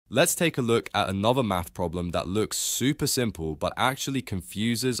Let's take a look at another math problem that looks super simple but actually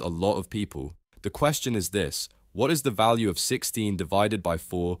confuses a lot of people. The question is this: what is the value of 16 divided by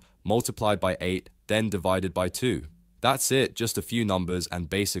 4, multiplied by 8, then divided by 2? That's it, just a few numbers and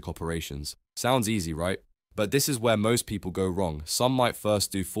basic operations. Sounds easy, right? But this is where most people go wrong. Some might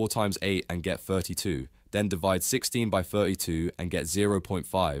first do 4 times 8 and get 32, then divide 16 by 32 and get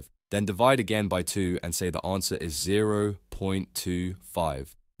 0.5, then divide again by 2 and say the answer is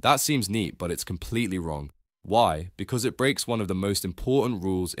 0.25. That seems neat, but it's completely wrong. Why? Because it breaks one of the most important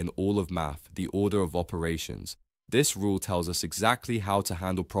rules in all of math, the order of operations. This rule tells us exactly how to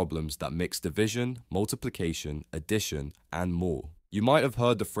handle problems that mix division, multiplication, addition, and more. You might have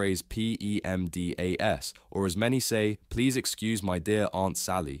heard the phrase PEMDAS, or as many say, please excuse my dear Aunt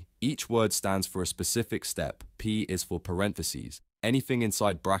Sally. Each word stands for a specific step. P is for parentheses. Anything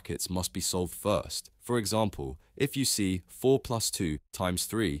inside brackets must be solved first. For example, if you see 4 plus 2 times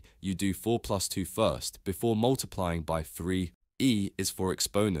 3, you do 4 plus 2 first, before multiplying by 3. E is for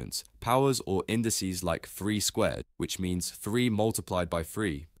exponents, powers or indices like 3 squared, which means 3 multiplied by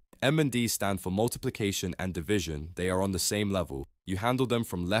 3. M and D stand for multiplication and division. They are on the same level. You handle them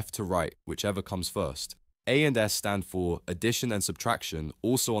from left to right, whichever comes first. A and S stand for addition and subtraction,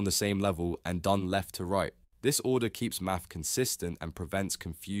 also on the same level and done left to right. This order keeps math consistent and prevents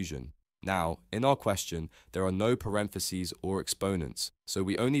confusion. Now, in our question, there are no parentheses or exponents, so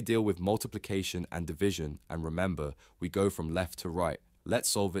we only deal with multiplication and division, and remember, we go from left to right. Let's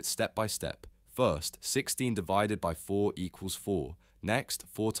solve it step by step. First, 16 divided by 4 equals 4. Next,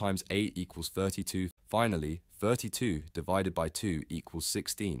 4 times 8 equals 32. Finally, 32 divided by 2 equals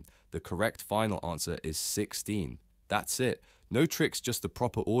 16. The correct final answer is 16. That's it. No tricks, just the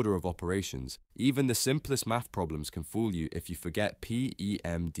proper order of operations. Even the simplest math problems can fool you if you forget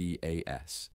PEMDAS.